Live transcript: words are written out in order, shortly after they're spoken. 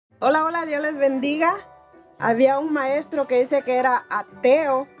Hola, hola, Dios les bendiga. Había un maestro que dice que era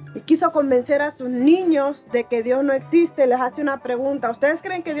ateo y quiso convencer a sus niños de que Dios no existe. Les hace una pregunta: ¿ustedes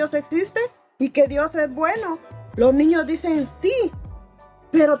creen que Dios existe y que Dios es bueno? Los niños dicen sí,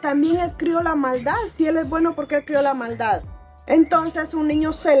 pero también Él crió la maldad. Si Él es bueno, ¿por qué Él crió la maldad? Entonces un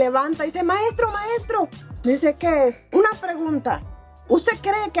niño se levanta y dice: maestro, dice, ¿qué es? Una pregunta: ¿usted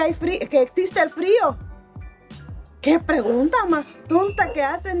cree que existe el frío? ¿Qué pregunta más tonta que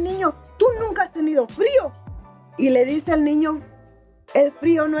hace el niño? Tú nunca has tenido frío. Y le dice el niño: el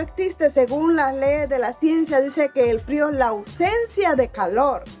frío no existe. Según las leyes de la ciencia, dice que el frío es la ausencia de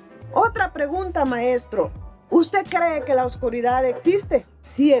calor. Otra pregunta, maestro: ¿usted cree que la oscuridad existe?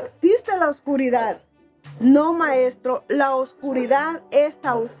 Sí existe la oscuridad. No, maestro, la oscuridad es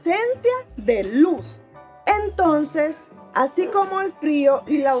ausencia de luz. Entonces, así como el frío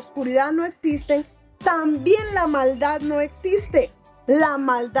y la oscuridad no existen, también la maldad no existe. La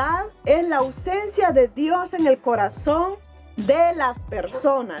maldad es la ausencia de Dios en el corazón de las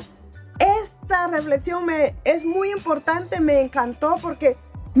personas. Esta reflexión es muy importante, me encantó porque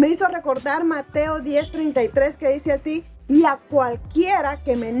me hizo recordar Mateo 10:33, que dice así: y a cualquiera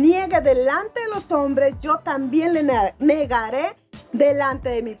que me niegue delante de los hombres, yo también le negaré delante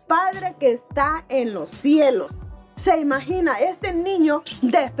de mi Padre que está en los cielos. Se imagina, este niño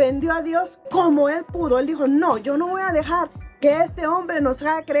defendió a Dios como él pudo. Él dijo: no, yo no voy a dejar que este hombre nos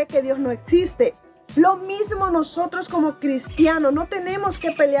haga creer que Dios no existe. Lo mismo nosotros como cristianos, no tenemos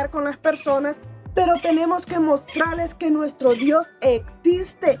que pelear con las personas, pero tenemos que mostrarles que nuestro Dios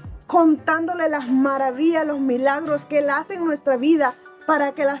existe, contándole las maravillas, los milagros que Él hace en nuestra vida,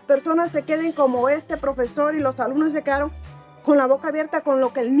 para que las personas se queden como este profesor y los alumnos se quedaron con la boca abierta con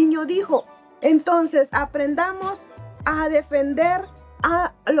lo que el niño dijo. Entonces, aprendamos a defender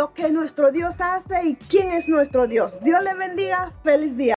a lo que nuestro Dios hace y quién es nuestro Dios. Dios le bendiga. Feliz día.